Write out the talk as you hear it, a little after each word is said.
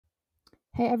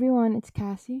Hey everyone, it's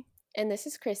Cassie, And this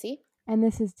is Chrissy. and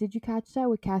this is Did You Catch That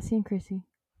with Cassie and Chrissy.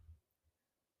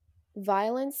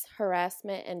 Violence,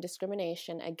 harassment, and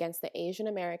discrimination against the Asian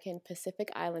American Pacific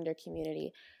Islander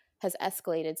community has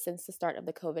escalated since the start of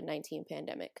the COVID-19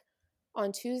 pandemic.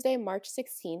 On Tuesday, March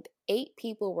 16th, 8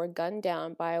 people were gunned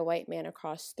down by a white man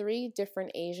across 3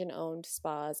 different Asian owned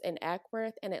spas in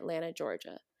Acworth and Atlanta,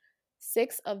 Georgia.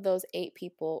 6 of those 8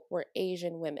 people were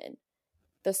Asian women.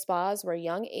 The spas were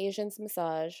Young Asians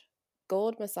Massage,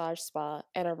 Gold Massage Spa,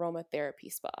 and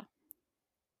Aromatherapy Spa.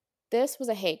 This was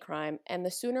a hate crime, and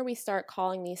the sooner we start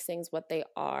calling these things what they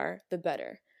are, the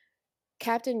better.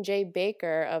 Captain Jay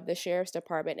Baker of the Sheriff's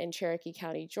Department in Cherokee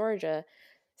County, Georgia,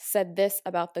 said this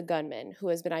about the gunman, who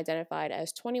has been identified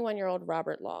as 21-year-old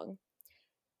Robert Long.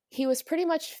 He was pretty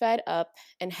much fed up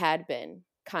and had been,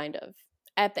 kind of,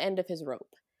 at the end of his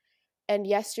rope. And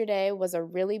yesterday was a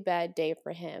really bad day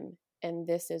for him, and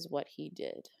this is what he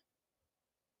did.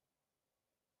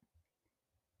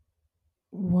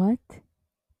 What?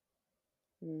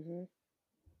 Mm-hmm.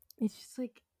 It's just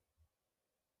like,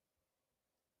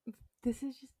 this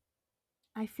is just,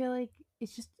 I feel like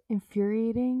it's just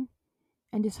infuriating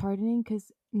and disheartening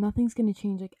because nothing's gonna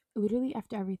change. Like, literally,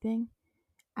 after everything,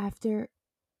 after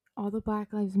all the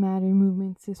Black Lives Matter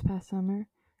movements this past summer,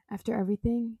 after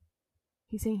everything,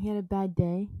 he's saying he had a bad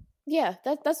day. Yeah,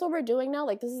 that's what we're doing now.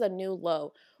 Like, this is a new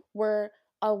low. We're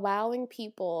allowing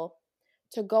people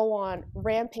to go on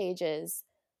rampages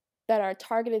that are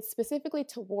targeted specifically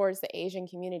towards the Asian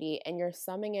community, and you're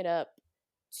summing it up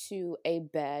to a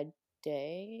bad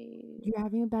day. You're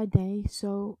having a bad day,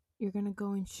 so you're gonna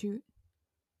go and shoot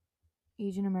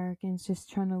Asian Americans just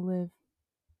trying to live.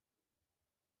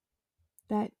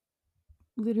 That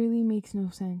literally makes no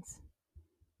sense.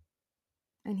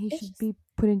 And he It's should just, be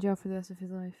put in jail for the rest of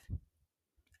his life.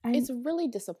 And it's really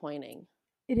disappointing.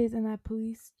 it is, and that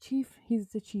police chief, he's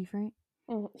the chief, right?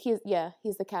 He's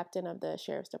the captain of the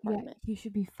sheriff's Yeah, department. he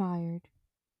should be fired.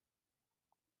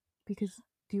 Because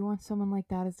do you want someone like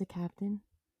that as the captain?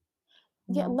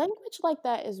 Yeah, No. language like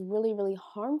that is really, really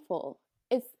harmful.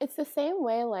 It's the same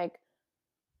way like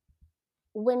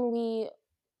when we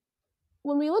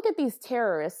when we look at these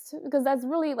terrorists, because that's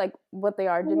really like what they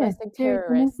are, Oh yeah, domestic they're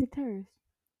terrorists, domestic terrorists.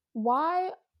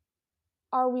 why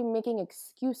are we making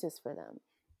excuses for them?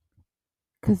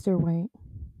 Because they're white.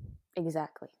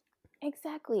 Exactly.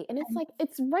 Exactly. And it's And like,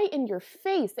 it's right in your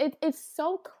face. It's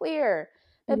so clear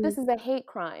it that this is. is a hate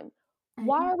crime.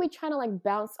 Why And, are we trying to like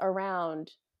bounce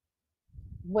around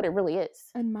what it really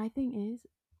is? and my thing is,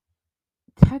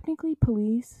 technically,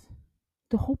 police,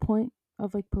 the whole point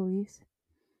of like police,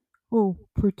 oh,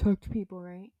 protect people,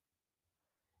 right?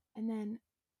 And then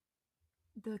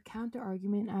the counter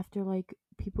argument after like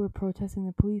people were protesting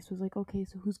the police was like, okay,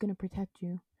 so who's gonna protect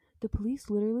you? The police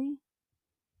literally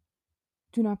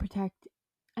do not protect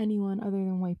anyone other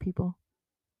than white people.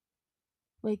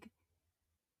 Like,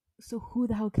 so who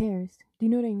the hell cares? Do you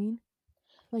know what I mean?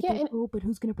 Like, Yeah, they're like, and oh, but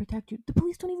who's gonna protect you? The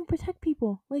police don't even protect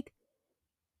people. Like,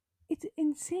 it's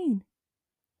insane.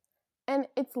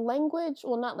 it's language,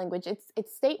 well not language, it's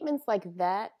statements like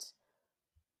that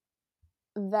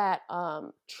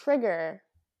trigger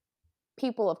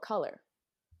people of color.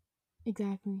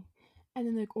 Exactly. And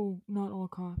then like, oh, not all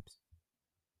cops.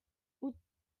 Well,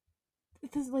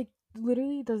 it does like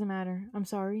literally it doesn't matter. I'm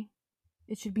sorry.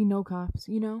 It should be no cops.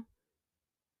 You know.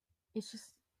 It's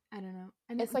just I don't know.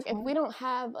 And It's it's like if hard. we don't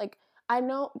have like, I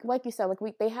know like you said, like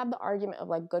they have the argument of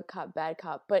like good cop, bad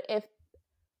cop, but if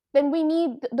then we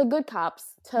need the good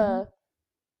cops Mhm.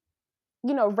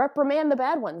 to reprimand the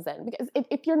bad ones then. Because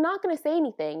if you're not going to say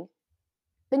anything,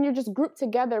 then you're just grouped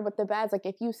together with the bads. Like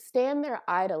if you stand there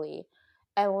idly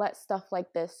and let stuff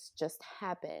like this just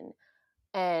happen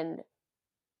and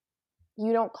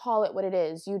you don't call it what it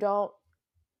is, you don't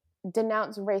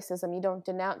denounce racism, you don't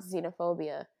denounce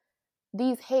xenophobia,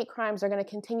 these hate crimes are going to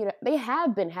continue to, they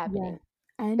have been Yeah. happening.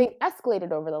 And They've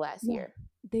escalated over the last yeah, year.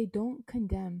 they don't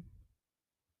condemn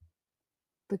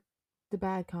the the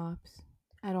bad cops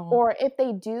at all. Or if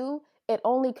they do, it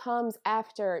only comes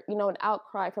after, an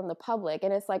outcry from the public.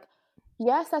 And it's like,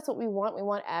 yes, that's what we want. We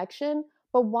want action.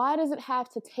 But why does it have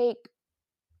to take,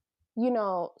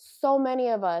 so many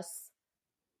of us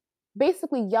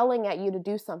basically yelling at you to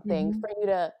do something Mhm. for you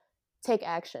to take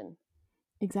action?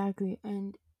 Exactly.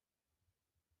 And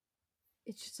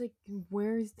it's just like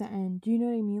where's the end? Do you know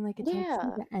what I mean? Like it's hard to see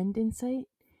Yeah. the end in sight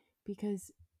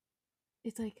because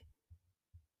it's like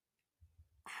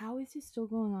how is this still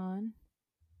going on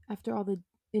after all the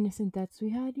innocent deaths we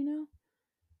had, you know?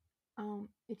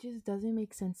 It just doesn't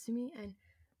make sense to me and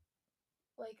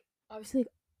like obviously like,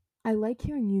 I like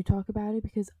hearing you talk about it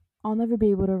because I'll never be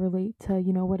able to relate to,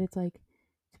 what it's like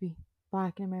be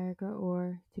Black in America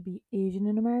or to be Asian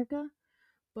in America.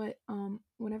 But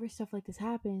whenever stuff like this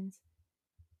happens,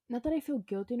 not that I feel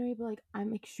guilty in a way, but like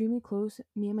I'm extremely close.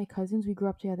 Me and my cousins, we grew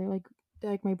up together. Like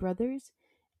they're like my brothers,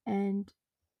 and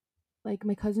like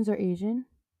my cousins are Asian,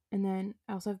 and then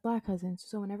I also have Black cousins.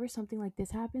 So whenever something like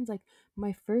this happens, like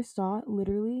my first thought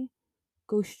literally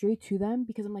goes straight to them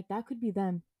because I'm like that could be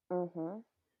them. Mm-hmm.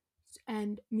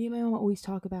 And me and my mom always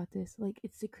talk about this. Like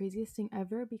it's the craziest thing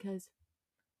ever because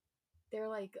they're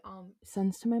like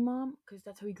sons to my mom because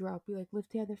that's how we grew up. We like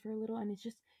lived together for a little, and it's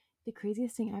just the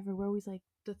craziest thing ever. We're always like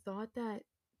the thought that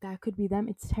that could be them.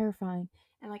 It's terrifying,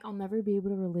 and like I'll never be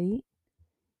able to relate.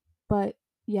 But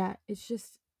yeah,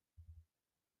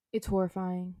 it's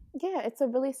horrifying. Yeah, it's a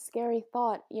really scary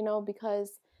thought,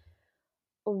 because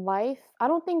life, I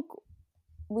don't think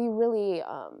we really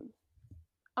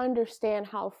understand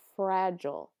how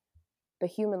fragile the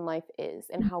human life is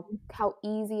and how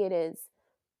easy it is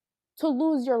to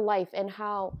lose your life and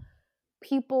how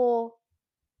people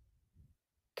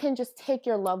can just take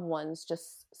your loved ones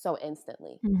just so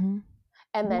instantly. Mm-hmm.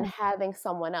 And then Yeah, having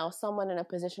someone in a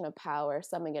position of power,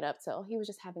 summing it up to, oh, he was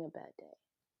just having a bad day.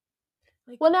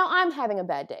 like Well, now I'm having a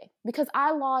bad day because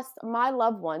I lost my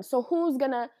loved one. So who's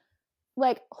gonna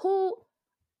like who's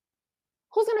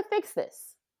gonna fix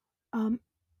this? um,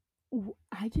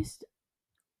 I just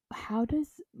how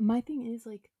does my thing is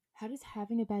like how does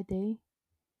having a bad day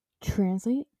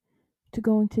translate to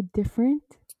going to different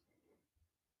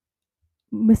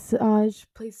massage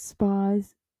place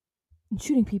spas and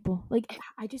shooting people? Like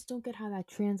I just don't get how that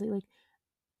translates. Like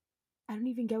I don't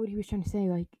even get what he was trying to say.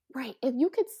 Right. If you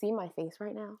could see my face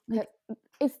right now, Like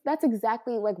that's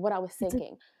exactly like what I was it's like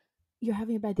thinking. you're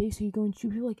having a bad day, so you go and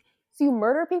shoot people. Like So you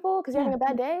murder people because you're yeah, having a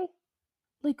bad day?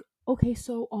 like okay,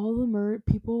 so all the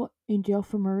people in jail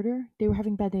for murder, they were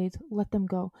having bad days. Let them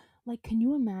go. Like, can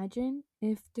you imagine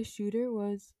if the shooter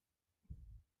was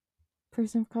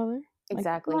person of color, like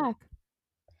Exactly. black,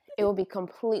 It will be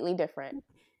completely different.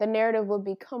 The narrative will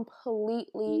be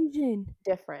completely Asian?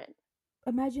 different.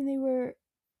 Imagine they were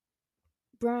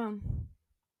brown.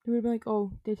 They would be like,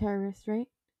 oh, they're terrorists, right?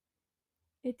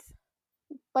 It's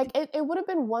Like it would have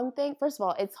been one thing. First of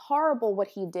all, it's horrible what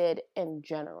he did in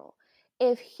general.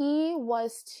 If he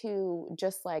was to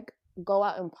just like go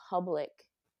out in public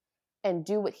and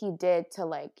do what he did to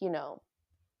like,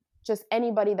 just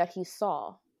anybody that he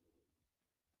saw,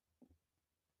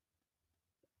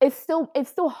 it's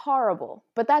still horrible.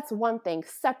 But that's one thing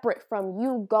separate from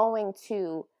you going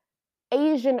to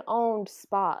Asian owned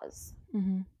spas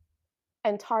mm-hmm.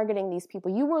 and targeting these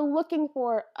people. You were looking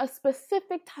for a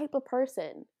specific type of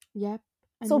person. Yep.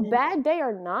 So And then bad day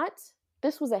or not,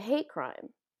 this was a hate crime.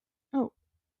 oh,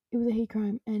 it was a hate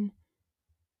crime, and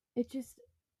it just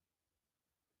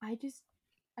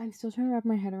I'm still trying to wrap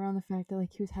my head around the fact that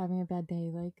like he was having a bad day.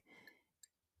 Like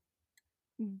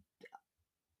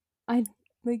I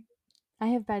like I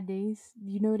have bad days.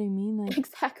 You know what I mean?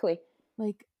 Exactly.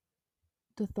 Like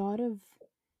the thought of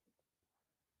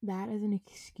that as an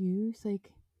excuse,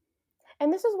 like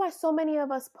And this is why so many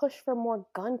of us push for more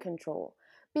gun control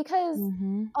because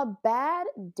mm-hmm. a bad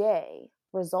day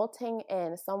resulting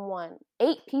in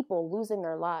 8 people losing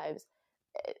their lives,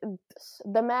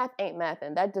 the math ain't math,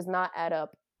 and that does not add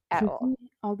up at all. Truthfully,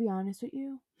 I'll be honest with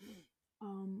you.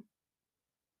 Um,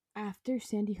 after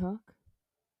Sandy Hook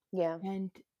Yeah.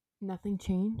 and nothing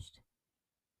changed.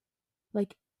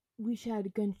 Like we should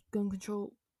had gun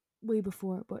control way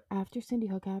before, but after Sandy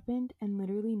Hook happened and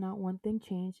literally not one thing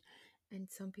changed, and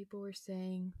some people were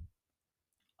saying,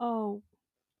 "Oh,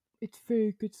 it's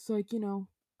fake. It's like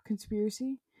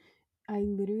conspiracy." I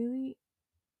literally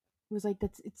was like,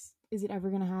 "That's it's. Is it ever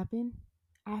gonna happen?"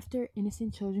 After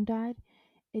innocent children died,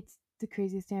 it's the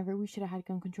craziest thing ever. We should have had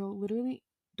gun control. Literally,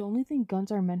 the only thing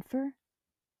guns are meant for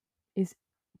is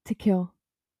to kill.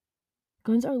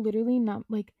 Guns are literally not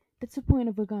like that's the point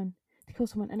of a gun to kill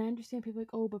someone. And I understand people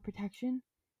like, oh, but protection.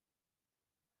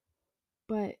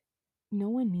 But no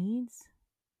one needs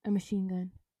a machine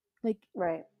gun. Like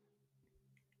Right.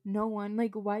 no one.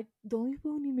 Like why? The only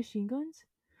people who need machine guns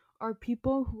are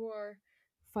people who are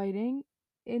fighting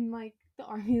in like the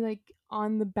army, like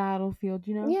on the battlefield.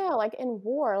 You know? Yeah, like in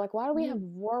war. Like, why do we Yeah. have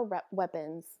war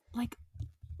weapons Like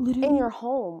in literally. your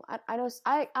home?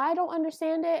 I don't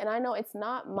understand it, and I know it's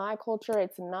not my culture.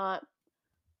 It's not.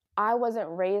 I wasn't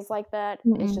raised like that.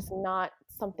 It's Mm-mm. just not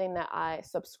something that I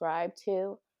subscribe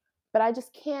to. But I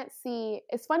just can't see.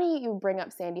 It's funny you bring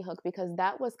up Sandy Hook because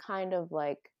that was kind of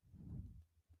like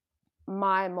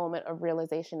my moment of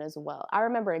realization as well. I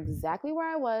remember exactly where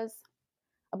I was.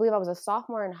 I believe I was a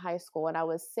sophomore in high school, and I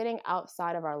was sitting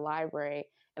outside of our library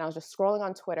and I was just scrolling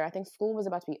on Twitter. I think school was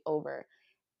about to be over.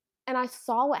 And I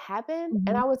saw what happened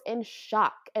and Mm-hmm. I was in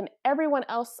shock. And everyone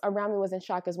else around me was in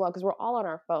shock as well because we're all on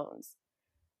our phones.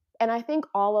 And I think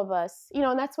all of us,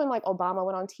 and that's when like Obama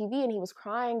went on TV and he was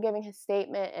crying, giving his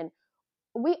statement. And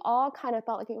we all kind of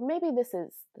thought like maybe this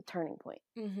is the turning point.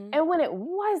 Mm-hmm. And when it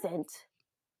wasn't,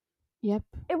 Yep.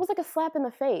 it was like a slap in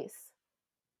the face.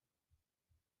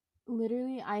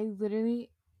 I literally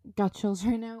got chills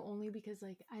right now only because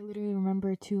like I literally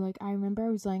remember too, like I remember I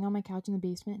was lying on my couch in the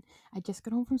basement. I just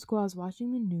got home from school, I was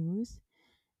watching the news,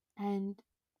 and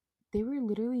they were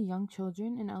literally young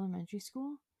children in elementary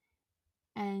school,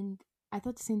 and I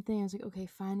thought the same thing. I was like, okay,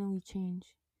 finally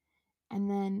change. And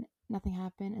then nothing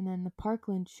happened, and then the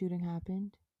Parkland shooting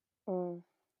happened, Mm.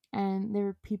 and there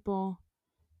were people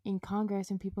in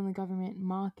Congress and people in the government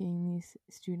mocking these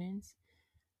students.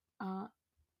 uh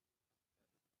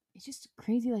it's just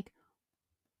crazy, like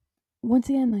once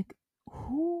again, like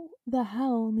who the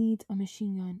hell needs a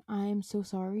machine gun? I'm so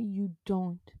sorry, you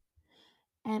don't.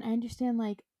 And I understand,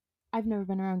 like I've never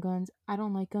been around guns, I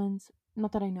don't like guns,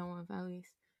 not that I know of at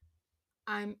least.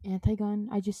 I'm anti-gun.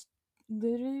 I just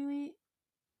literally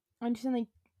understand, like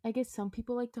I guess some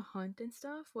people like to hunt and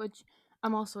stuff, which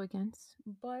I'm also against,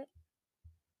 but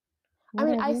I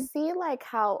mean, I whatever. see like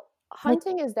how Like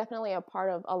hunting is definitely a part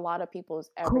of a lot of people's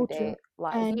everyday culture,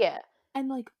 lives. and Yeah.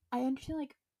 like I understand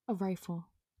like a rifle,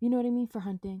 you know what I mean, for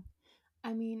hunting.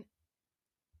 I mean,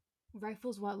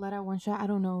 rifles what let out one shot, I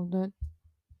don't know the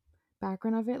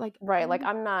background of it, like Right. Like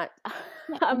I'm not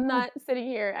yeah, I'm not sitting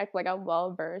here acting like I'm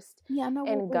well versed I'm not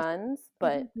well in versed guns,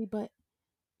 but exactly, but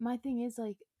my thing is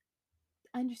like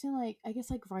I understand, like I guess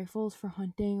like rifles for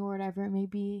hunting or whatever it may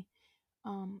be,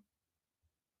 um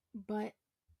but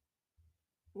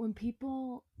when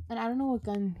people, and I don't know what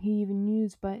gun he even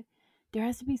used, but there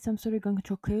has to be some sort of gun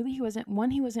control. Clearly he wasn't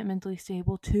mentally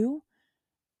stable. Two,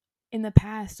 in the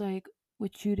past, like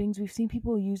with shootings, we've seen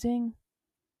people using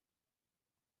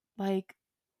like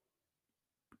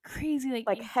crazy,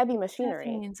 like heavy insane machinery.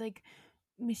 weapons, like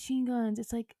machine guns.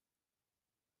 It's like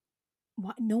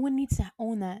no one needs to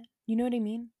own that. You know what I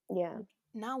mean? Yeah. Like,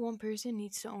 not one person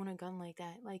needs to own a gun like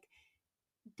that. Like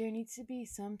there needs to be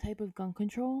some type of gun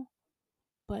control,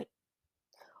 but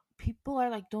people are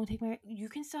like, don't take my. You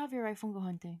can still have your rifle and go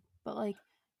hunting, but like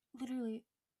literally,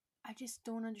 I just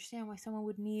don't understand why someone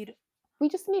would need. We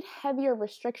just need heavier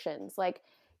restrictions. Like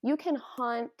you can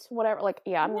hunt whatever, like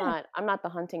yeah, Yeah, I'm not the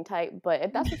hunting type, but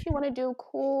if that's what you want to do,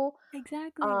 cool.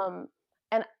 exactly. Um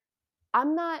and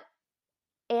I'm not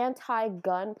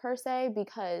anti-gun per se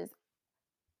because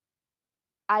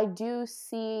I do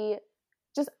see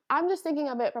just I'm just thinking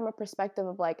of it from a perspective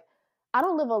of like I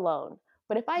don't live alone,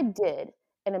 but if I did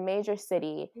in a major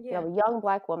city, Yeah, a young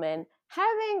black woman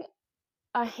having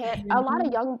a a lot of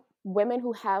handgun. young women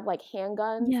who have like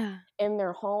handguns Yeah, in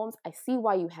their homes, I see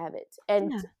why you have it.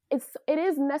 And yeah, it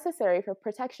is necessary for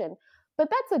protection. But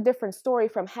that's a different story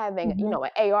from having, hmm, an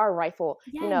AR rifle,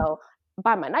 yes,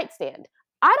 by my nightstand.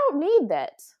 I don't need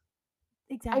that.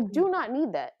 I exactly. do not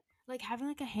need that. Like having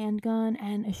like a handgun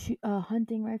and a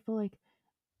hunting rifle, like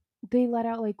they let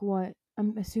out like what?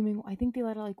 I'm assuming. I think they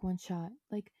let out like one shot.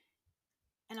 Like,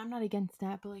 and I'm not against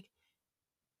that, but like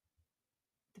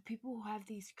the people who have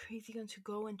these crazy guns who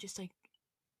go and just like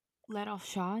let off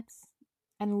shots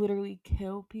and literally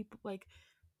kill people, like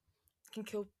can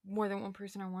kill more than one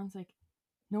person at once. Like,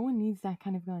 no one needs that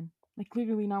kind of gun. Like,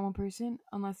 literally, not one person,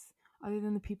 unless other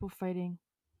than the people fighting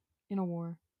in a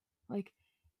war. Like,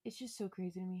 it's just so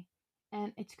crazy to me.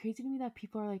 And it's crazy to me that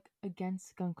people are like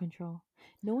against gun control.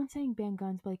 No one's saying ban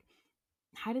guns, but like,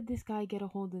 how did this guy get a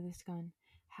hold of this gun?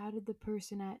 How did the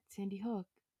person at Sandy Hook?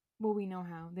 Well, we know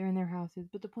how. They're in their houses.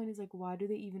 But the point is, like, why do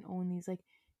they even own these? Like,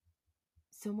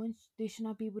 they should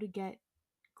not be able to get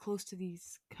close to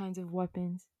these kinds of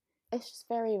weapons. It's just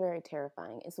very, very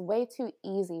terrifying. It's way too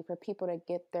easy for people to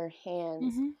get their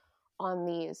hands Mm-hmm. on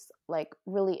these like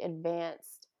really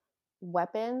advanced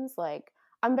weapons. Like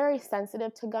I'm very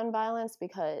sensitive to gun violence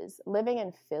because living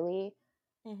in Philly,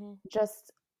 Mm-hmm.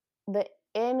 just the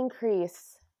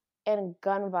increase in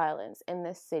gun violence in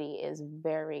this city is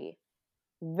very,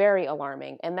 very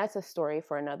alarming. And that's a story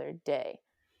for another day.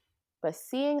 But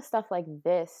seeing stuff like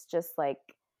this, just like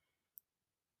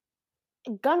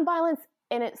gun violence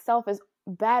in itself is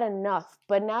bad enough,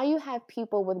 but now you have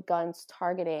people with guns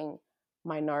targeting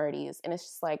minorities. And it's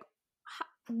just like,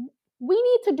 we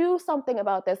need to do something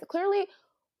about this. Clearly,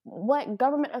 what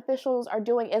government officials are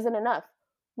doing isn't enough.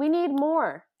 We need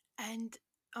more. And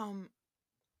um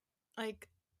like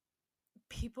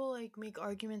people like make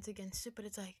arguments against it, but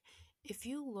it's like if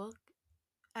you look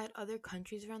at other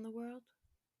countries around the world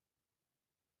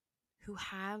who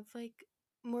have like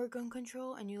more gun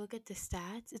control and you look at the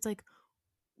stats, it's like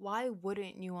why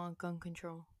wouldn't you want gun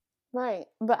control? Right.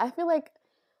 But I feel like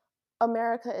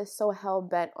America is so hell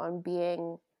bent on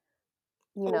being,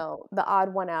 Oh, the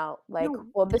odd one out. Like, no,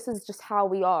 well, this is just how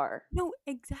we are. no,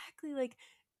 exactly. Like,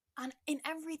 on in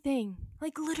everything.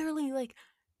 Like, literally, like,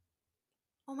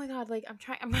 oh my god, like, I'm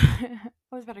trying.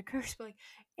 I was about to curse, but like,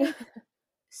 it's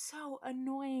so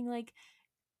annoying. Like,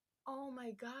 oh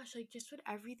my gosh, like, just with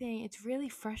everything, it's really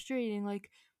frustrating. Like,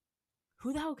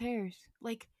 who the hell cares?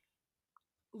 Like,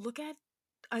 look at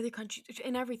other countries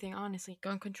in everything. Honestly,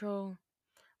 gun control.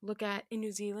 Look at in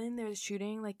New Zealand, there was a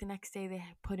shooting. Like the next day, they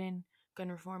had put in gun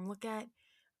reform. Look at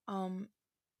um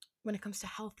when it comes to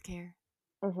healthcare,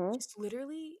 Hmm. just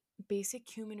literally basic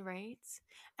human rights.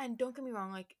 And don't get me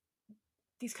wrong, like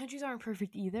these countries aren't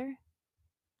perfect either,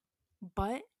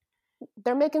 but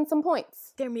They're making some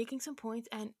points. they're making some points.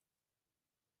 And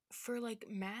for like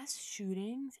mass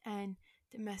shootings and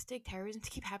domestic terrorism to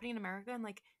keep happening in America, and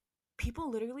like people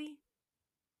literally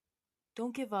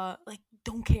don't give a like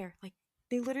don't care, like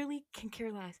they literally can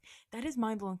care less. That is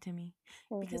mind blowing to me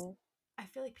because Hmm. I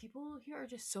feel like people here are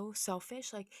just so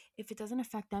selfish. Like if it doesn't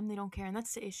affect them, they don't care, and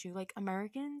that's the issue. Like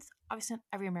Americans, obviously not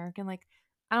every American, like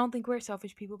I don't think we're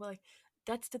selfish people, but like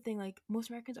that's the thing. Like most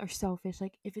Americans are selfish.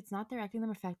 Like if it's not directing them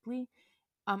effectively,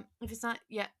 if it's not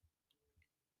yet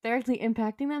directly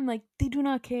impacting them, like they do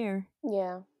not care.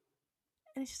 Yeah.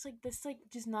 And it's just like this, like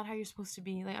just not how you're supposed to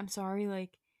be. Like I'm sorry,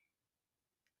 like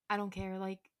I don't care.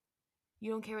 Like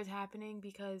you don't care what's happening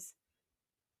because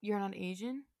you're not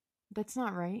Asian. That's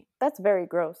not right. That's very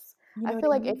gross. You I know what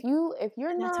feel I like mean? if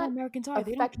you're And that's how not Americans are.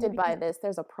 They don't care affected by because this,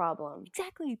 there's a problem.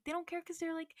 exactly they don't care because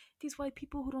they're like these white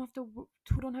people who don't have to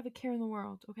who don't have a care in the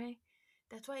world. Okay,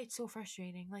 that's why it's so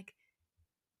frustrating. Like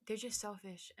they're just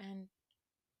selfish, and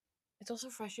it's also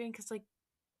frustrating because like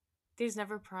there's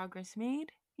never progress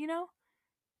made. You know,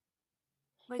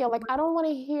 like Yeah, like I don't want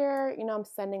to hear, I'm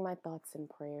sending my thoughts and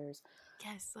prayers.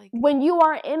 yes, like When you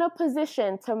are in a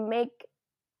position to make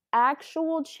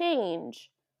actual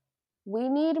change, we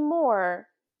need more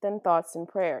than thoughts and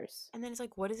prayers. and then it's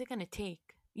like what is it gonna take?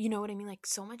 You know what I mean? Like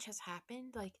so much has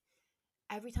happened. Like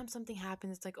every time something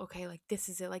happens, it's like okay, like this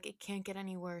is it. Like it can't get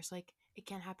any worse. Like it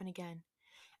can't happen again.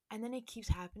 And then it keeps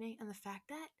happening, and the fact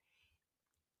that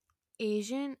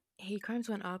Asian hate crimes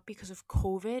went up because of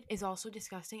COVID is also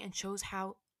disgusting and shows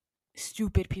how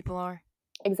stupid people are.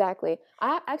 Exactly.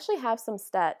 I actually have some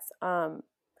stats.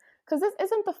 Because this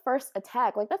isn't the first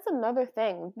attack. Like that's another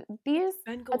thing. These It's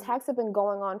been going attacks have been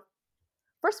going on.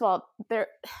 First of all, and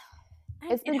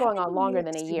it's it been going happened on in New longer York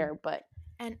than a City. year, but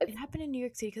And it it's happened in New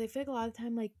York City because I feel like a lot of the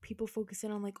time like people focus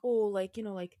in on like oh like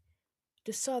like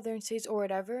the southern states or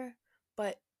whatever,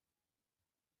 but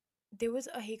there was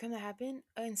a hate crime that happened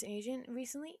against an Asian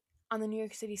recently on the New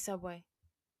York City subway.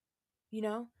 You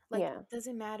know, like yeah. it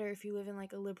doesn't matter if you live in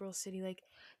like a liberal city, like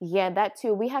Yeah, that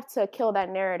too. We have to kill that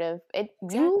narrative.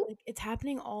 exactly, like it's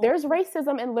happening all. There's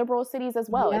racism in liberal cities as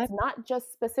well. It's Yep. not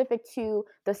just specific to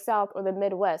the South or the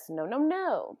Midwest. No, no,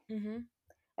 no. Mhm.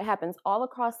 It happens all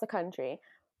across the country.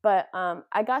 But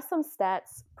I got some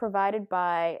stats provided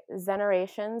by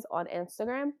Generations on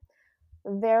Instagram.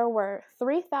 There were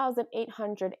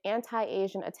 3,800 anti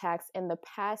Asian attacks in the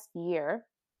past year,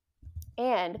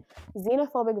 and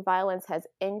xenophobic violence has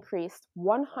increased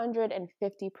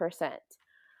 150%.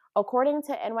 According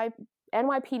to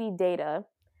NYPD data,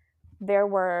 there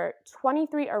were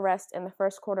 23 arrests in the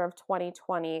first quarter of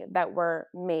 2020 that were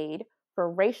made for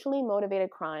racially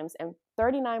motivated crimes, and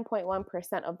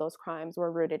 39.1% of those crimes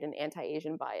were rooted in anti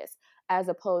Asian bias, as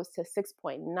opposed to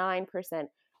 6.9%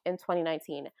 in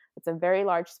 2019. It's a very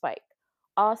large spike.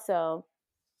 Also,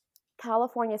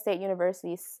 California State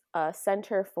University's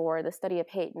Center for the Study of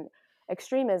Hate and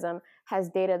Extremism has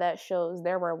data that shows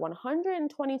there were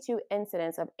 122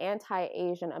 incidents of anti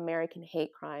Asian American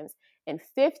hate crimes in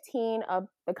 15 of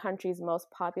the country's most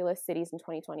populous cities in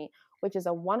 2020, which is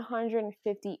a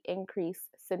 150 increase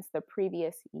since the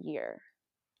previous year.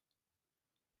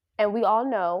 And we all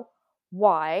know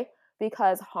why,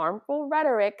 because harmful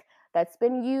rhetoric that's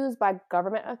been used by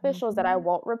government officials that I Mhm.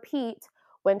 won't repeat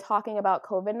when talking about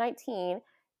COVID-19,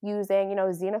 using,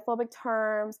 xenophobic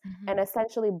terms and Mhm.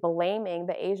 essentially blaming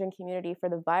the Asian community for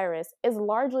the virus is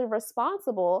largely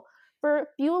responsible for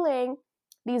fueling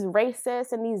these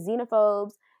racists and these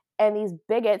xenophobes and these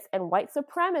bigots and white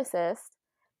supremacists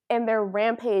in their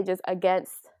rampages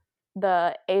against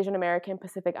the Asian American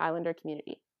Pacific Islander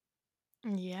community.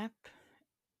 Yep.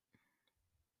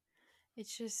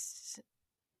 It's just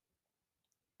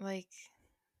like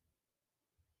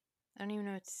I don't even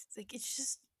know. It's like it's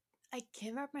just I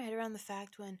can't wrap my head around the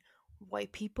fact when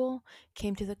white people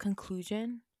came to the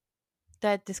conclusion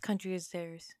that this country is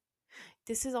theirs.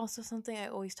 this is also something I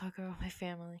always talk about with my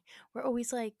family. We're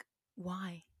always like,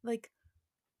 why? Like,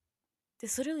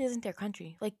 this literally isn't their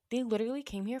country. Like, they literally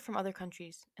came here from other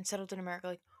countries and settled in America.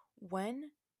 Like,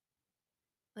 when?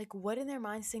 Like, what in their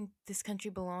minds think this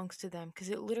country belongs to them? Because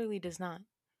it literally does not.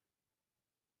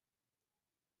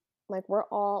 Like we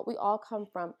all come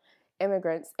from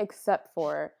immigrants except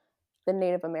for the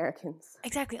Native Americans.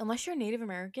 Exactly. Unless you're Native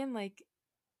American, like,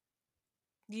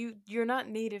 you're not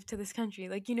native to this country.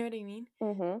 Like, you know what I mean?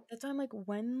 Mm-hmm. That's why I'm like,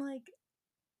 when, like,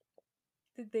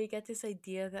 did they get this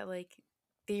idea that, like,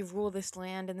 they rule this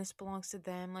land and this belongs to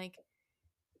them? Like,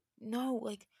 no,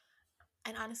 like,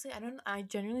 and honestly, I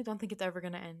genuinely don't think it's ever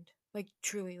gonna end. Like,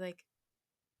 truly, like,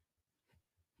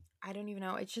 I don't even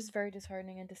know. It's just very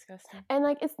disheartening and disgusting. And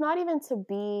like it's not even to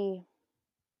be,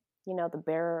 the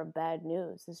bearer of bad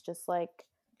news. It's just like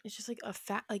A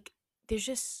fact. Like, there's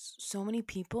just so many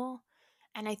people,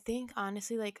 and I think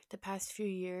honestly, like, the past few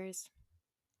years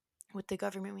with the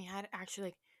government we had, actually,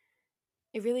 like,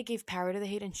 it really gave power to the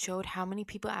hate and showed how many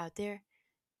people out there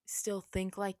still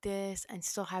think like this and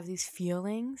still have these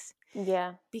feelings.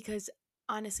 yeah. Because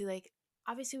honestly, like,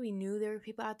 obviously we knew there were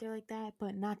people out there like that,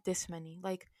 but not this many.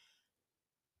 Like,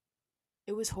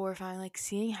 it was horrifying, like,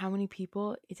 seeing how many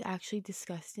people. It's actually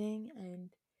disgusting. And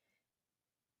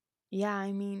yeah,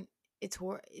 I mean, it's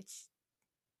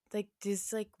like,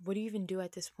 this, like, what do you even do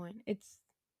at this point? It's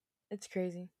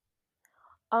crazy.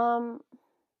 Um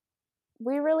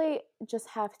we really just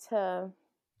have to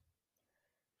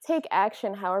take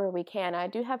action however we can. I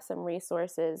do have some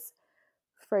resources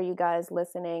for you guys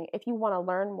listening. If you want to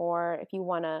learn more, if you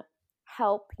want to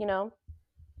help,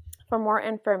 for more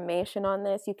information on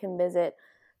this, you can visit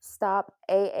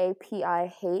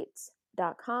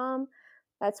stopaapihate.com.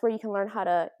 That's where you can learn how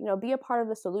to, be a part of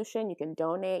the solution. You can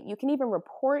donate. You can even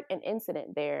report an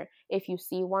incident there if you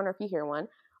see one or if you hear one.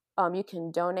 You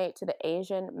can donate to the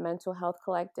Asian Mental Health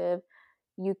Collective.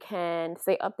 You can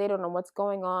stay updated on what's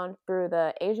going on through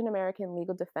the Asian American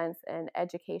Legal Defense and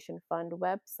Education Fund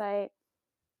website.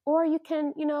 Or you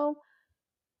can,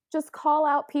 just call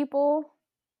out people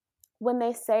when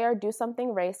they say or do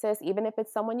something racist, even if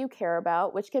it's someone you care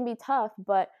about, which can be tough,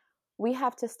 but we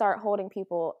have to start holding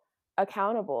people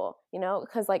accountable,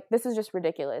 because like this is just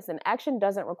ridiculous. And action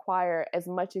doesn't require as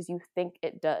much as you think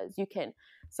it does. You can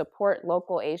support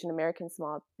local Asian American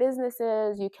small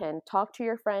businesses. You can talk to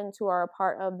your friends who are a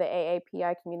part of the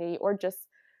AAPI community, or just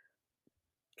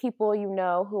people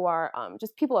who are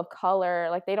just people of color.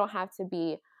 Like they don't have to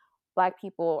be Black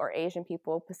people or Asian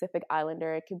people, Pacific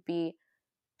Islander. It could be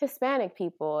Hispanic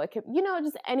people. It could,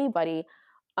 just anybody.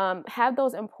 Have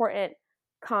those important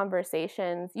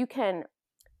conversations.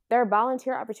 There are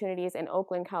volunteer opportunities in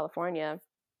Oakland, California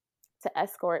to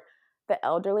escort the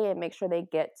elderly and make sure they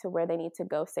get to where they need to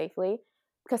go safely,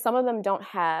 because some of them don't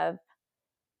have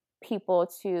people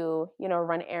to,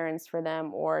 run errands for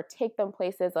them or take them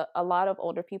places. A lot of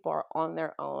older people are on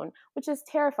their own, which is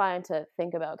terrifying to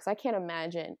think about, because I can't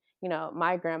imagine,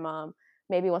 my grandma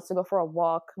maybe wants to go for a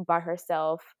walk by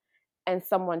herself and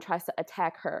someone tries to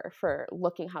attack her for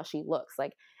looking how she looks.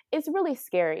 Like, it's really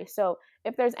scary. So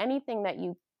if there's anything that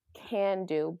you can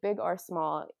do, big or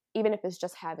small, even if it's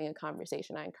just having a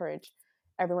conversation, I encourage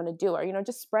everyone to do. Or,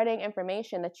 just spreading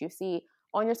information that you see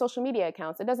on your social media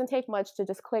accounts. It doesn't take much to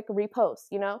just click repost,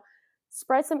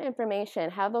 spread some information,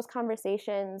 have those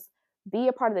conversations, be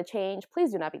a part of the change.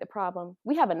 Please do not be the problem.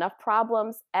 We have enough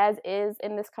problems as is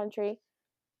in this country.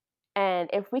 And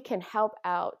if we can help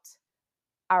out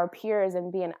our peers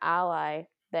and be an ally,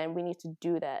 then we need to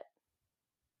do that.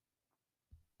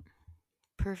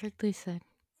 Perfectly said.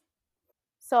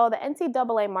 So the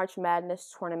NCAA March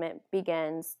Madness tournament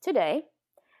begins today.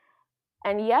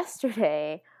 And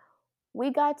yesterday,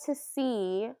 we got to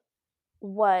see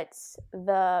what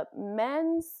the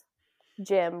men's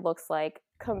gym looks like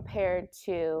compared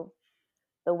to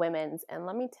the women's. And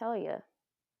let me tell you,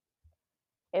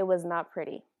 it was not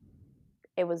pretty.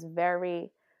 It was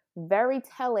very, very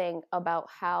telling about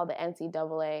how the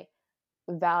NCAA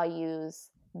values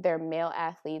their male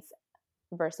athletes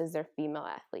versus their female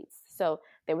athletes. So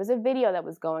there was a video that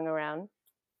was going around,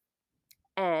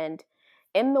 and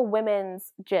in the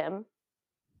women's gym,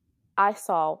 I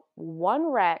saw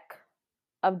one rack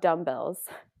of dumbbells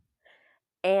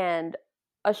and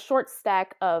a short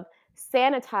stack of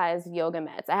sanitized yoga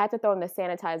mats. I had to throw in the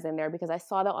sanitize in there because I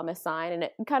saw that on the sign, and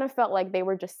it kind of felt like they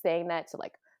were just saying that to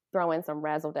like throw in some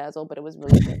razzle dazzle, but it was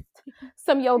really just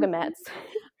some yoga mats.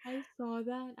 I saw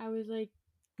that. I was like,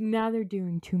 now they're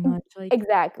doing too much. Like,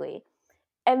 Exactly.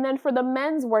 And then for the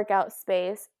men's workout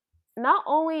space, not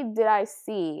only did I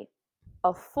see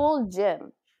a full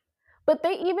gym, but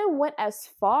they even went as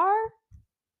far,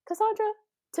 Cassandra,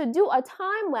 to do a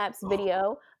time-lapse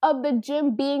video of the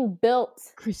gym being built.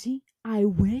 Chrissy, I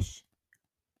wish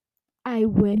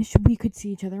we could see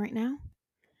each other right now.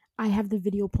 I have the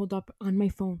video pulled up on my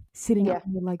phone, sitting on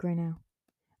your leg right now.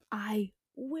 I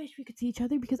wish we could see each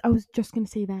other because I was just gonna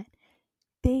say that.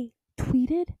 They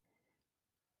tweeted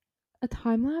a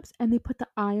time lapse and they put the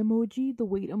eye emoji, the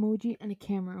weight emoji, and a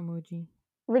camera emoji.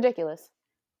 Ridiculous.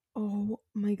 Oh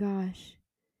my gosh.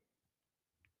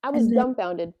 I was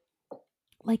dumbfounded.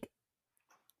 Like,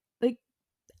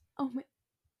 oh my,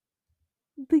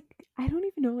 like, I don't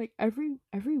even know, like,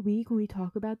 every week when we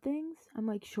talk about things, I'm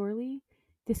like, surely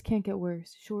this can't get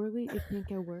worse. Surely it can't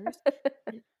get worse.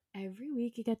 And every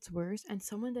week it gets worse, and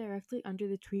someone directly under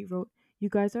the tweet wrote, "You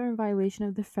guys are in violation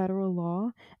of the federal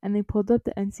law," and they pulled up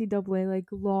the NCAA, like,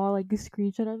 law, like, a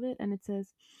screenshot of it, and it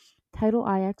says, Title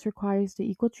IX requires the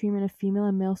equal treatment of female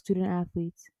and male student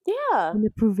athletes. Yeah. And the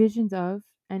provisions of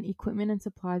and equipment and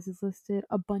supplies is listed.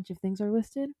 A bunch of things are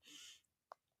listed.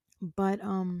 But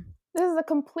this is a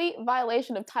complete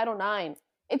violation of Title IX.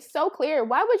 It's so clear.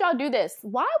 Why would y'all do this?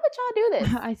 Why would y'all do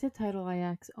this? I said Title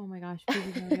IX. Oh my gosh, I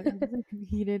was like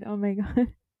heated. Oh my god.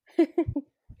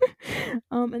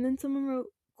 And then someone wrote,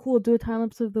 "Cool, do a time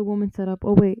lapse of the woman setup."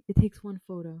 Oh wait, it takes one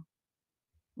photo.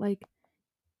 Like,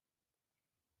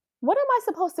 what am I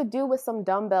supposed to do with some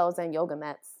dumbbells and yoga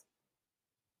mats?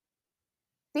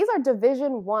 These are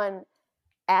Division I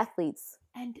athletes.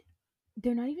 And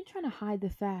they're not even trying to hide the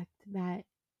fact that,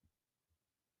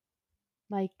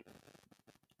 like,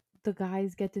 the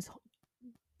guys get this.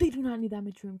 They do not need that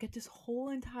much room. Get this whole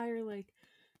entire, like,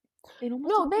 it almost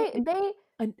no, they.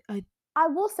 I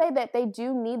will say that they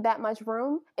do need that much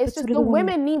room. It's just the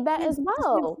women need that as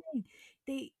well.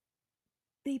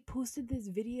 They posted this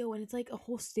video and it's like a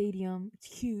whole stadium. It's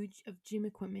huge of gym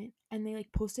equipment, and they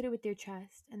like posted it with their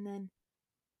chest, and then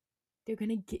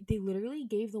they literally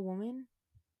gave the woman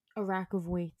a rack of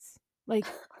weights. Like,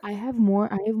 I have more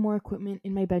equipment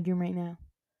in my bedroom right now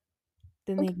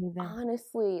than they gave them.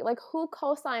 Honestly, like, who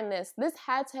co-signed this? This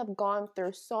had to have gone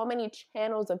through so many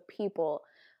channels of people.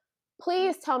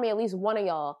 Please tell me at least one of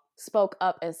y'all spoke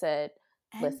up and said,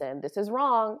 listen, this is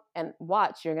wrong, and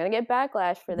watch, you're gonna get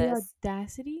backlash for this. The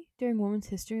audacity during Women's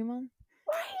History Month.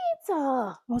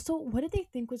 Right. Also, what did they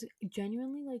think was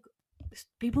genuinely, like,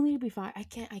 people need to be fine. I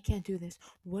can't do this.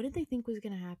 What did they think was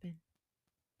gonna happen?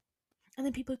 And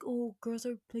then people like, oh, girls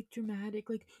are like dramatic.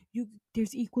 Like,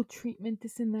 there's equal treatment,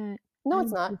 this and that. No,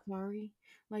 it's not. So sorry.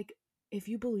 Like, if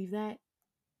you believe that,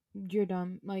 you're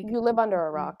dumb. Like, you live under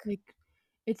a rock. Like,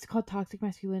 it's called toxic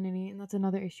masculinity, and that's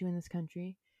another issue in this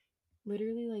country.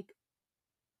 Literally, like,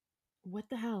 what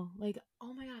the hell? Like,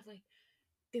 oh my god, like,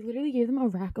 they literally gave them a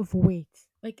rack of weights.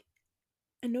 Like,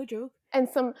 and no joke. And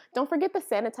don't forget the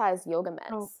sanitized yoga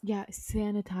mats. Oh, yeah,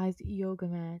 sanitized yoga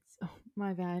mats. Oh,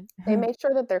 my bad. They make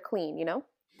sure that they're clean, you know?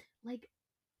 Like,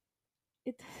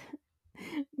 it,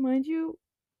 mind you,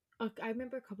 I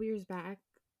remember a couple years back,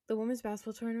 the women's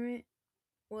basketball tournament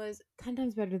was 10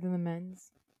 times better than the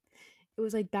men's. It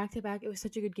was like back to back. It was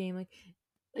such a good game. Like,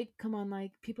 come on,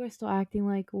 like, people are still acting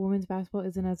like women's basketball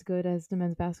isn't as good as the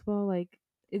men's basketball. Like,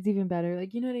 it's even better.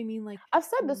 Like, you know what I mean? Like, I've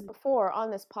said this before on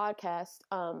this podcast.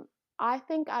 I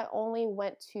think I only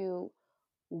went to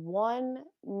one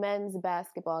men's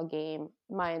basketball game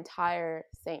my entire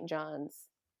St. John's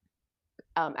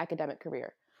academic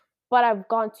career, but I've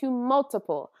gone to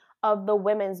multiple of the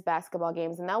women's basketball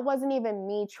games, and that wasn't even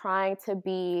me trying to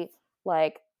be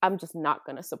like, I'm just not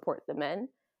going to support the men.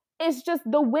 It's just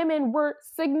the women were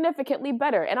significantly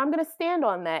better, and I'm going to stand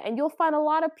on that, and you'll find a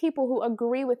lot of people who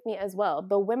agree with me as well.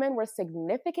 The women were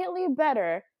significantly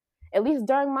better, at least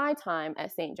during my time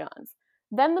at St. John's,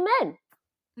 than the men.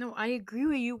 No, I agree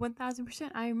with you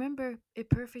 1000%. I remember it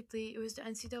perfectly. It was the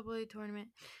NCAA tournament.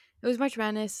 It was March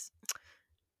Madness.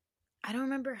 I don't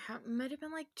remember how. It might have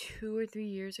been like 2 or 3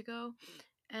 years ago.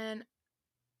 And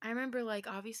I remember, like,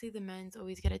 obviously the men's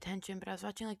always get attention, but I was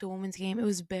watching, like, the women's game. It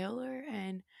was Baylor,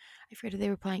 and I forget who they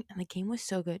were playing, and the game was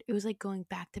so good. It was, like, going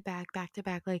back to back,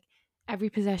 like, every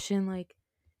possession, like,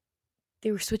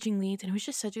 they were switching leads, and it was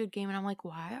just such a good game. And I'm like,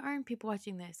 why aren't people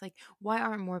watching this? Like, why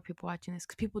aren't more people watching this?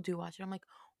 Because people do watch it. I'm like,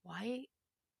 why?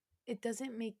 It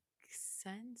doesn't make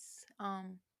sense.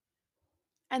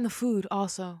 And the food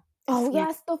also. Oh,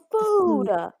 yes, the food.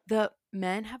 The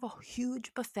men have a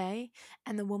huge buffet,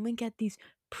 and the women get these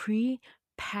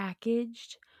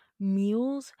pre-packaged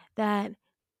meals that,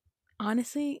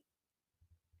 honestly,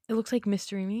 it looks like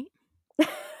mystery meat.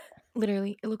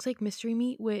 Literally, it looks like mystery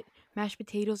meat with mashed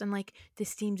potatoes and, like, the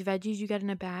steamed veggies you get in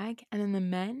a bag. And then the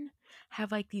men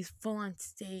have, like, these full-on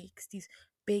steaks, these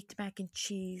baked mac and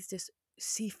cheese, this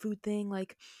seafood thing.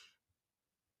 Like,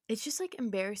 it's just like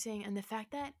embarrassing, and the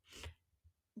fact that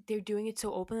they're doing it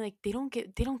so openly, like they don't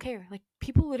care. Like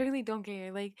people literally don't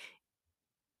care.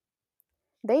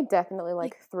 They definitely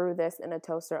Like threw this in a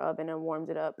toaster oven and warmed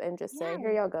it up and just say, yeah,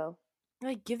 "Here y'all go."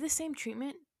 like give the same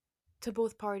treatment to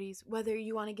both parties, whether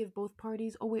you want to give both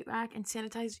parties a weight rack and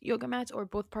sanitized yoga mats, or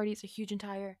both parties a huge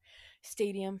entire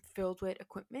stadium filled with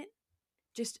equipment.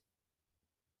 Just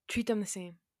treat them the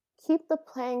same. Keep the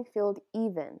playing field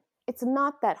even. It's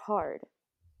not that hard.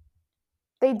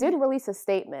 They did And release a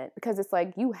statement because it's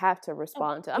like you have to oh,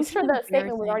 respond to. I'm this is sure the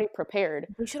statement was embarrassing. already prepared.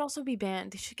 They should also be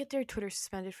banned. They should get their Twitter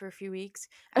suspended for a few weeks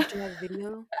after that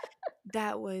video.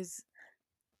 That was,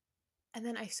 and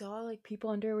then I saw like people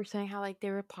under were saying how like they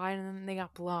replied and then they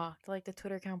got blocked. Like the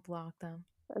Twitter account blocked them.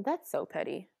 That's so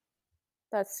petty.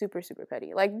 That's super, super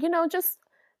petty. Like, just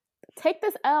take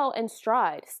this L in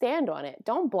stride. Stand on it.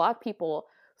 Don't block people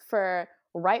for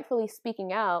rightfully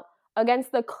speaking out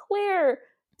against the clear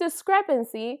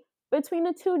discrepancy between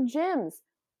the two gyms.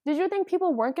 Did you think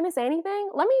people weren't going to say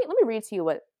anything? Let me read to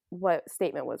you what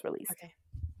statement was released. Okay.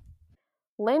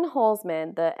 Lynn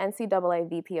Holzman, the NCAA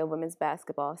VP of women's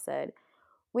basketball, said,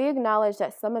 "We acknowledge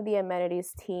that some of the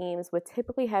amenities teams would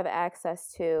typically have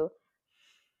access to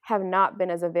have not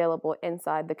been as available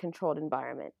inside the controlled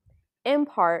environment. In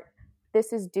part,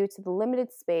 this is due to the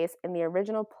limited space, and the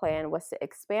original plan was to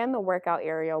expand the workout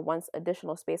area once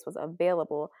additional space was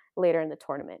available later in the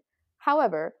tournament.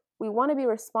 However, we want to be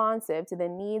responsive to the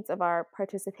needs of our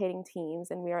participating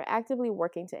teams, and we are actively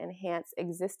working to enhance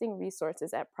existing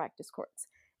resources at practice courts,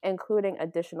 including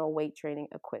additional weight training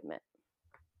equipment."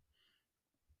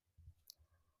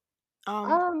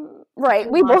 Right.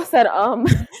 We both said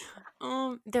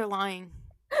They're lying.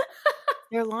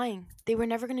 They're lying. They were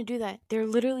never gonna do that. They're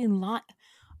literally lying.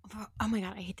 Oh my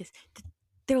god, I hate this.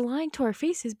 They're lying to our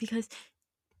faces because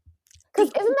Because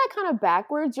isn't that kind of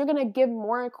backwards? You're going to give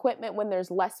more equipment when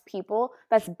there's less people.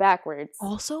 That's backwards.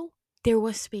 also there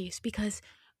was space because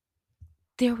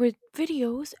there were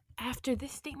videos after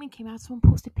this statement came out. Someone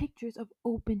posted pictures of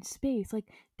open space. Like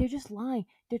they're just lying.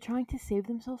 They're trying to save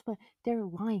themselves, but they're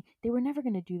lying. They were never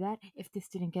gonna do that if this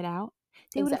didn't get out.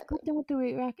 They would have Exactly. put them with the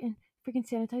weight rack and freaking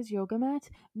sanitized yoga mats.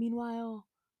 Meanwhile,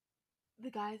 the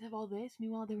guys have all this.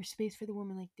 Meanwhile, there was space for the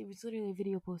women. Like there was literally a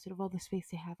video posted of all the space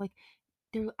they have. Like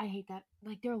I hate that.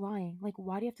 Like they're lying. Like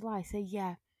why do you have to lie? Say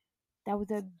yeah, that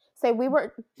was a Say we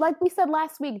were, like we said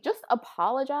last week, just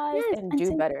apologize yes, and and do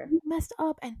say better. we messed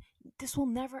up, and this will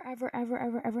never, ever, ever,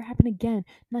 ever, ever happen again.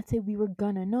 Not say we were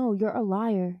gonna. No, you're a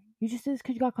liar. You just did this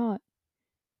because you got caught.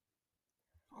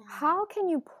 Oh my god. How can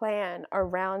you plan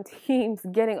around teams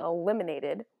getting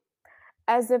eliminated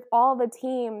as if all the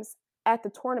teams at the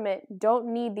tournament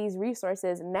don't need these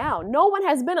resources now? No one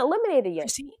has been eliminated You yet.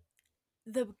 see,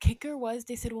 the kicker was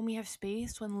they said when we have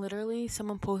space. When literally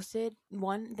someone posted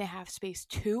one, they have space.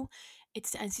 Two,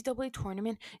 it's the NCAA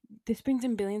tournament. This brings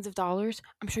in billions of dollars.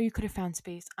 I'm sure you could have found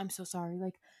space. I'm so sorry.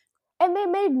 And they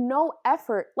made no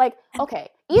effort. Like, And okay,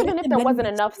 what if even if the there men wasn't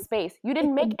needed enough space? space, you If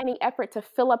didn't make the any effort to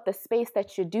fill up the space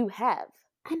that you do have.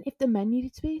 And if the men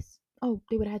needed space, oh,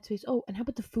 they would have had space. Oh, and how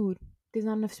about the food? There's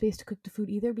not enough space to cook the food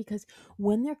either because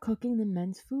when they're cooking the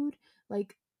men's food,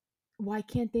 like, why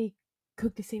can't they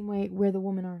cook the same way where the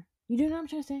women are? You know what I'm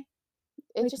trying to say?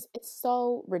 Like, It's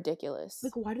so ridiculous.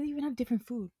 why do they even have different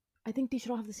food? I think they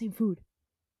should all have the same food.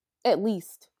 At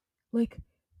least. Like,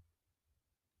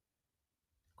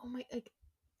 oh my, like,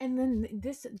 and then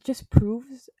this just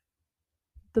proves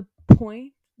the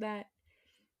point that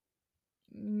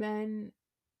men,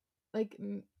 like,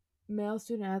 male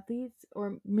student athletes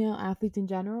or male athletes in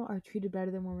general are treated better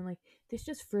than women. Like this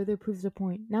just further proves the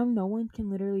point. Now no one can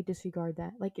literally disregard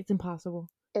that. Like it's impossible.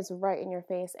 It's right in your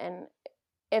face. And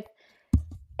if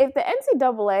the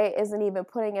NCAA isn't even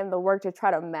putting in the work to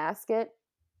try to mask it,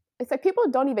 it's like people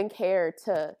don't even care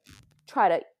to try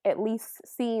to at least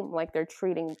seem like they're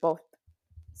treating both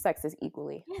sexes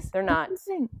equally. Yes, They're that's not. the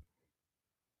thing.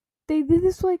 They did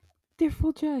this like their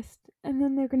full chest, and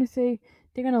then they're gonna say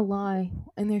they're gonna lie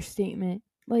in their statement.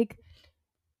 Like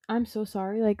I'm so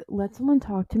sorry. Like let someone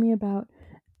talk to me about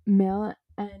male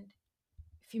and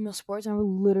female sports, and I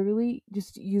will literally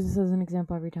just use this as an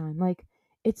example every time. Like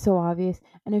it's so obvious,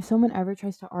 and if someone ever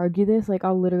tries to argue this, like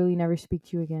I'll literally never speak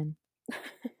to you again.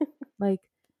 Like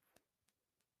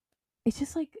it's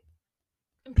just like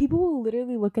people will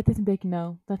literally look at this and be like,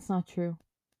 "No, that's not true."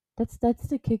 That's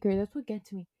the kicker. That's what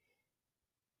gets me.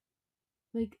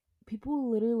 Like people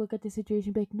will literally look at the situation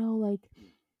and be like, "No, like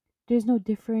there's no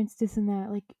difference, this and that."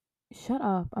 Like shut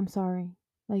up. I'm sorry.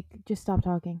 Like just stop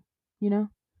talking. You know?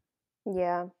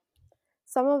 Yeah.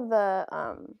 Some of the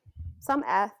some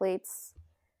athletes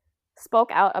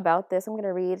spoke out about this. I'm going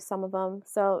to read some of them.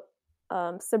 So,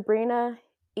 Sabrina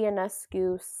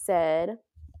Ionescu said,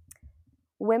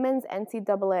 women's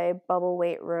NCAA bubble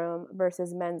weight room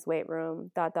versus men's weight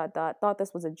room, ... Thought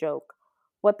this was a joke.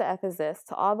 What the F is this?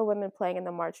 To all the women playing in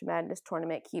the March Madness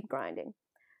tournament, keep grinding.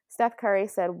 Steph Curry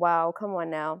said, wow, come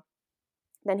on now.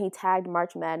 Then he tagged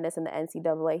March Madness in the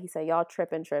NCAA. He said, y'all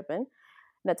tripping.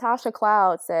 Natasha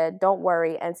Cloud said, don't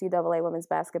worry, NCAA women's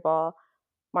basketball,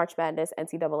 March Madness,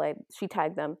 NCAA. She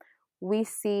tagged them. We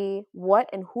see what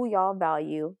and who y'all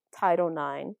value, Title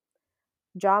IX.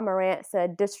 John Morant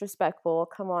said, disrespectful.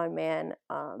 Come on, man.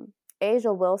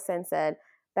 Asia Wilson said,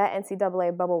 that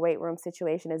NCAA bubble weight room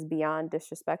situation is beyond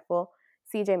disrespectful.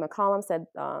 CJ McCollum said,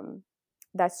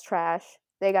 that's trash.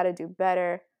 They got to do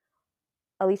better.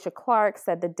 Alicia Clark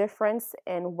said, the difference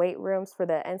in weight rooms for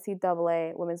the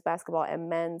NCAA women's basketball and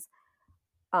men's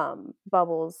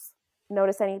bubbles.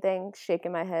 Notice anything?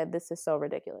 Shaking my head. This is so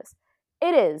ridiculous.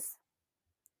 It is.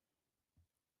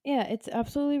 Yeah, it's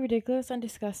absolutely ridiculous and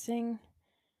disgusting.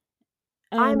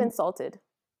 I'm insulted.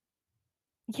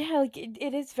 Yeah, like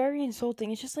it is very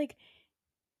insulting. It's just like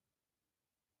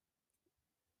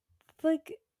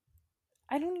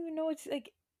I don't even know. It's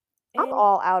like I'm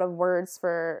all out of words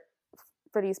for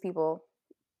these people.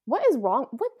 What is wrong?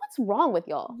 What's wrong with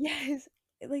y'all? Yes,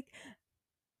 like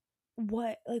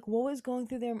what was going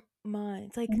through their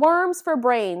minds? Like worms for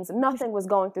brains. Nothing was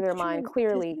going through their mind.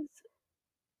 Clearly,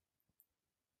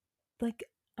 like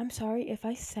I'm sorry if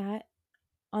I sat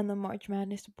on the March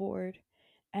Madness board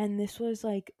and this was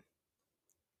like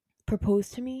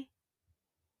proposed to me,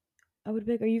 I would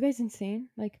be like, are you guys insane?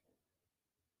 Like,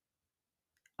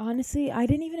 honestly, I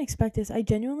didn't even expect this. I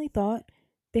genuinely thought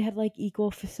they had like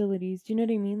equal facilities. Do you know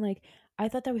what I mean? Like, I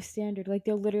thought that was standard. Like,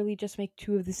 they'll literally just make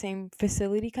two of the same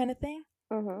facility kind of thing.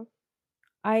 mm-hmm.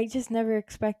 I just never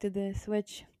expected this,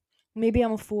 which maybe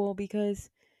I'm a fool because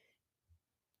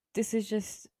this is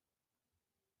just.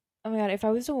 Oh my god, if I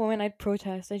was a woman, I'd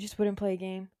protest. I just wouldn't play a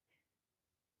game.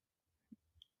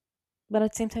 But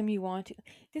at the same time, you want to.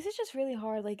 This is just really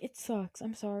hard. Like, it sucks.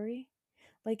 I'm sorry.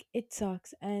 Like, it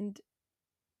sucks. And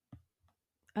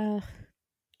the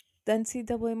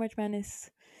NCAA March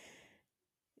Madness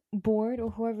board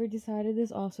or whoever decided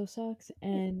this also sucks.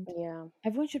 And yeah,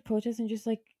 everyone should protest and just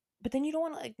like. But then you don't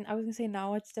want to like. I was gonna say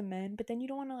now it's the men, but then you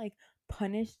don't want to like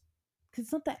punish because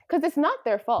it's not that because it's not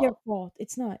their fault. their fault.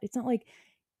 It's not. It's not like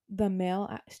the male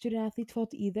student athlete's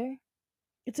fault either.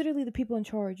 It's literally the people in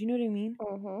charge. You know what I mean?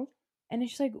 Mm-hmm. And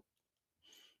it's just like,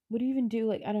 what do you even do?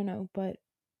 Like, I don't know, but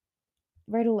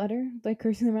write a letter, like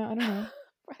cursing them out. I don't know.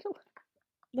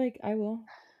 Like, I will.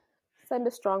 Send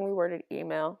a strongly worded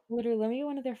email. Literally, let me get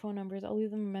one of their phone numbers. I'll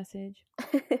leave them a message.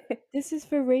 This is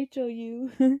for Rachel,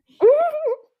 you.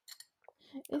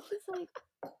 It's just like,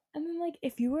 and then like,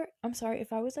 if you were, I'm sorry,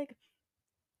 if I was like,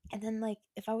 and then like,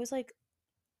 if I was like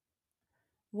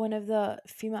one of the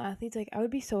female athletes, like, I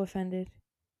would be so offended.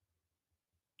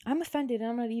 I'm offended and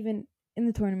I'm not even in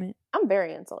the tournament. I'm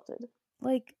very insulted.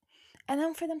 Like, and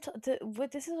then for them to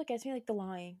what this is what gets me, like the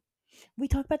lying. We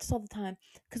talk about this all the time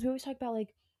because we always talk about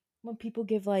like when people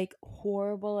give like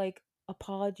horrible like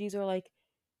apologies or like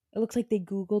it looks like they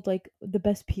googled like the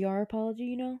best PR apology,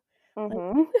 you know?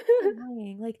 Like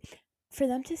lying. Like for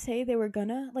them to say they were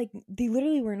gonna, like they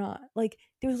literally were not. Like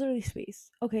there was literally space.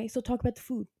 Okay, so talk about the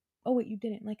food. Oh wait, you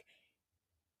didn't. Like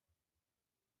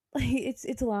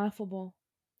it's laughable.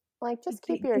 Like, just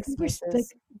keep Do your you think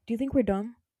excuses. do you think we're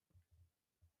dumb?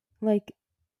 Like,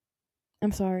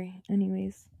 I'm sorry.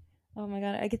 Anyways. Oh my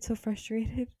god, I get so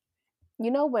frustrated.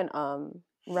 You know when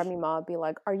Remy Ma would be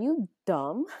like, "Are you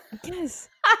dumb?" Yes.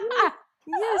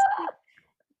 Yes.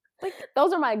 Like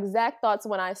those are my exact thoughts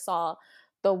when I saw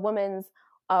the women's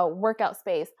workout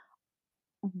space.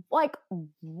 Like,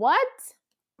 what?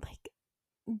 Like,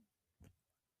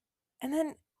 and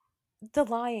then the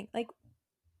lying. Like,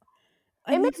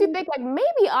 It makes you think like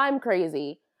maybe I'm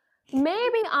crazy.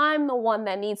 Maybe I'm the one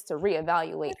that needs to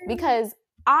reevaluate because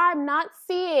I'm not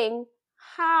seeing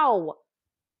how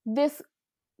this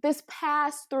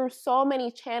passed through so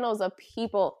many channels of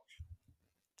people.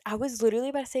 I was literally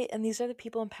about to say, and these are the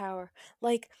people in power.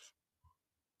 Like,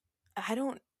 I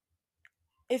don't.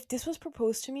 If this was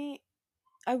proposed to me,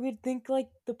 I would think like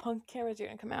the punk cameras are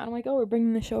gonna come out. I'm like, oh, we're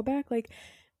bringing the show back. Like,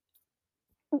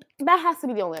 that has to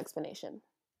be the only explanation.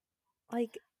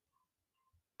 Like,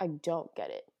 I don't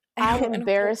get it. I'm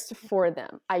embarrassed for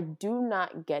them. I do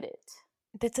not get it.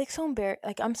 That's like so embarrassing.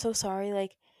 Like, I'm so sorry.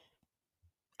 Like,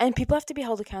 and people have to be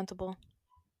held accountable.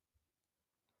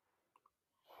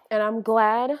 And I'm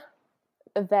glad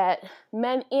that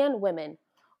men and women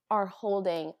are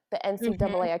holding the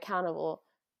NCAA accountable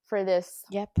for this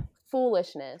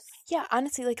foolishness. Yeah,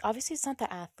 honestly, like obviously it's not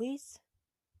the athletes.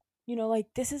 Like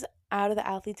this is out of the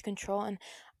athlete's control, and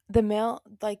the male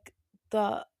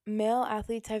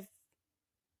athletes have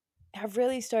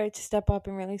really started to step up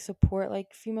and really support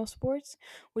like female sports,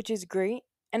 which is great.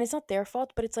 And it's not their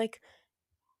fault, but it's like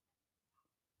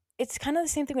it's kind of the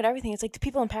same thing with everything. It's like the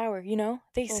people in power,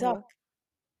 they suck.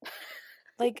 Hmm.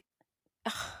 Like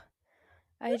ugh,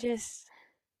 I just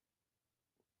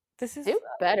this is Do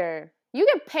better. You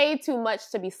get paid too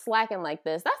much to be slacking like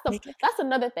this. they get That's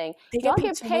another thing. they get Y'all paid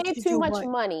get so much paid to too do much what?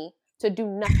 money to do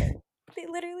nothing. They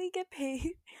literally get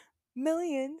paid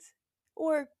millions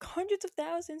or hundreds of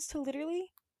thousands to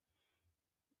literally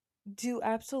do To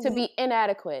absolute be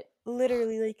inadequate.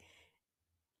 literally like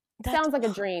that's Sounds like a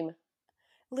dream.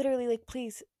 literally like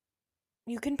please,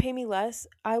 you can pay me less.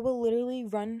 I will literally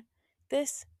run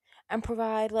this and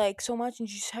provide like so much, and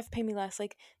you just have to pay me less.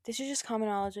 Like this is just common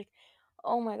knowledge. Like,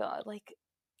 oh my god, like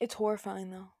it's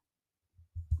horrifying though.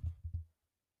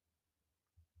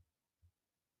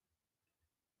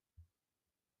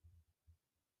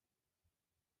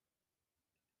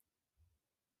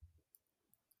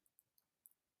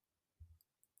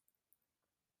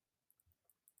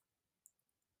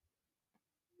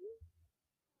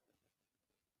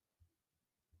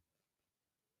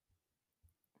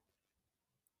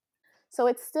 So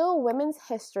it's still Women's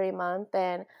History Month,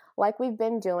 and like we've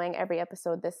been doing every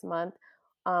episode this month,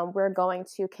 we're going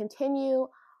to continue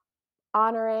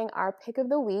honoring our pick of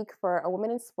the week for a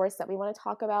woman in sports that we want to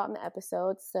talk about in the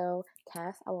episode. So,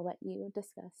 Cass, I will let you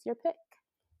discuss your pick.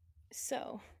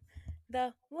 So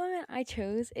the woman I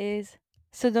chose is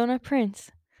Sedona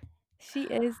Prince. She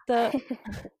is the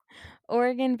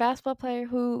Oregon basketball player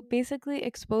who basically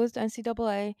exposed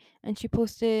NCAA, and she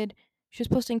was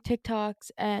posting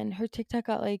TikToks, and her TikTok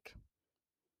got like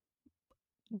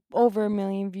over a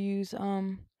million views.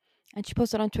 And she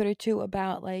posted on Twitter too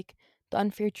about like the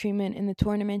unfair treatment in the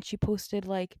tournament. She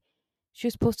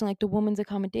was posting like the women's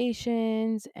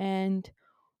accommodations and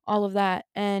all of that.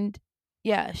 And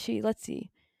yeah, let's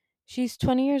see. She's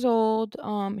 20 years old.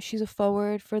 She's a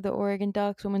forward for the Oregon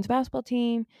Ducks women's basketball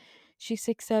team. She's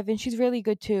 6'7". She's really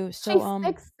good too. So She's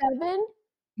 6'7".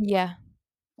 yeah.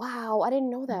 Wow, I didn't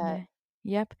know that.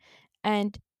 Yeah. Yep.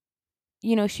 And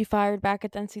she fired back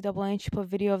at the NCAA, and she put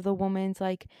video of the women's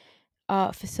like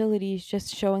facilities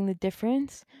just showing the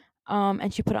difference.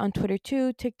 And she put it on Twitter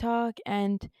too, TikTok,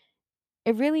 and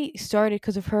it really started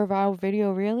because of her viral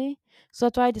video, really. So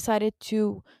that's why I decided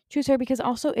to choose her, because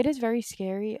also it is very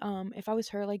scary. If I was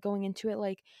her, like going into it,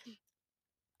 like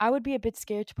I would be a bit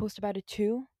scared to post about it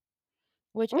too,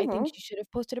 which I think Mm-hmm. she should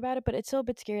have posted about it, but it's still a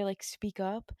bit scary, like speak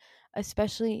up,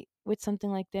 especially with something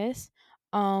like this.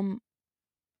 Um,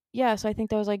 yeah, so I think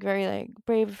that was like very like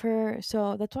brave of her.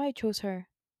 So that's why I chose her.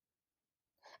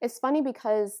 It's funny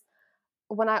because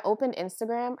when I opened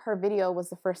Instagram, her video was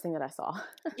the first thing that I saw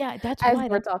Yeah, that's as why.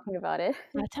 we're talking about it.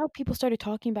 That's how people started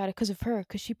talking about it, because of her,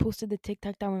 because she posted the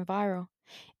TikTok that went viral.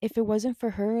 If it wasn't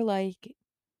for her, like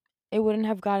it wouldn't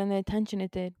have gotten the attention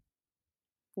it did.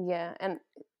 Yeah, and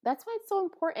that's why it's so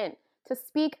important to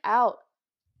speak out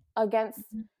against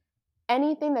Mhm.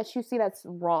 anything that you see that's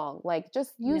wrong. Like,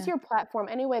 just use Yeah, your platform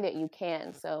any way that you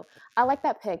can. So, I like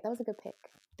that pick. That was a good pick.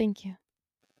 thank you.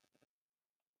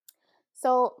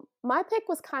 So, my pick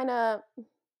was kind of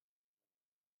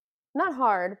not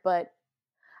hard, but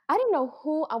I didn't know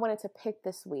who I wanted to pick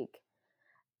this week.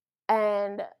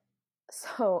 And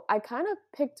so, I kind of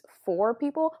picked four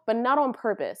people, but not on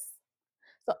purpose.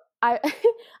 So, I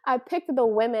I picked the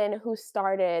women who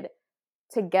started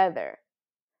Together.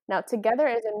 Now, Together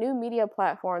is a new media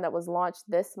platform that was launched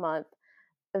this month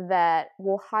that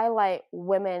will highlight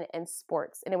women in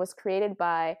sports. And it was created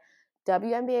by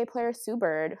WNBA player Sue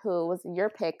Bird, who was your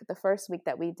pick the first week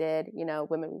that we did,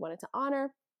 women we wanted to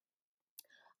honor.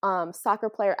 Soccer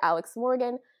player Alex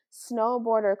Morgan,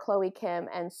 snowboarder Chloe Kim,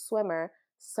 and swimmer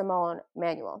Simone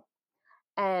Manuel.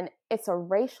 And it's a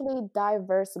racially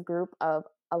diverse group of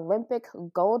Olympic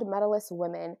gold medalist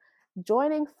women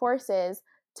joining forces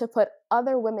to put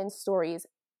other women's stories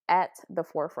at the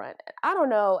forefront. I don't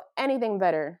know anything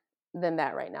better than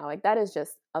that right now. Like, that is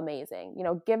just amazing.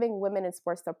 Giving women in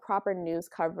sports the proper news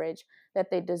coverage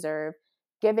that they deserve,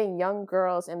 giving young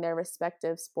girls in their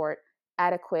respective sport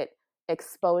adequate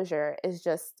exposure is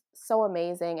just so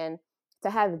amazing. And to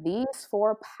have these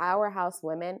four powerhouse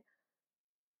women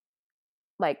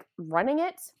like running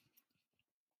it,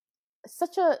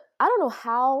 such a I don't know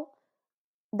how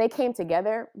they came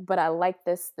together, but I like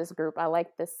this group. I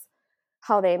like this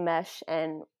how they mesh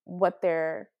and what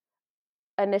their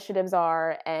initiatives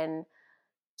are and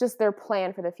just their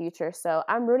plan for the future. So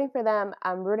I'm rooting for them.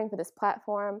 I'm rooting for this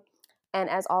platform. And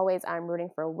as always, I'm rooting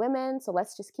for women. So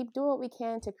let's just keep doing what we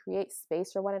can to create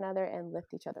space for one another and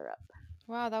lift each other up.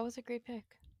 Wow, that was a great pick.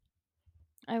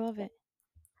 I love it.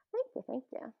 Thank you. Thank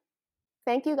you.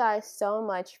 Thank you guys so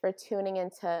much for tuning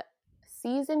into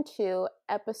season 2,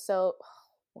 episode.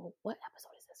 What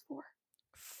episode is this for?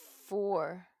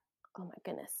 4. Oh my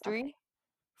goodness. 3? Okay.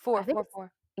 4, I think 4, it's-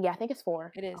 4. Yeah, I think it's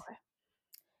 4. It is. Okay.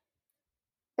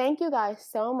 Thank you guys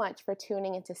so much for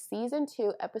tuning into season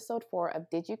 2, episode 4 of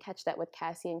Did You Catch That with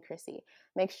Cassie and Chrissy.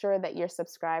 Make sure that you're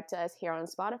subscribed to us here on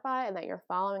Spotify and that you're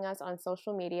following us on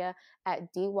social media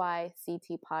at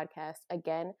DYCT Podcast.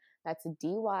 Again, that's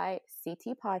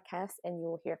DYCT Podcast, and you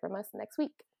will hear from us next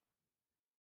week.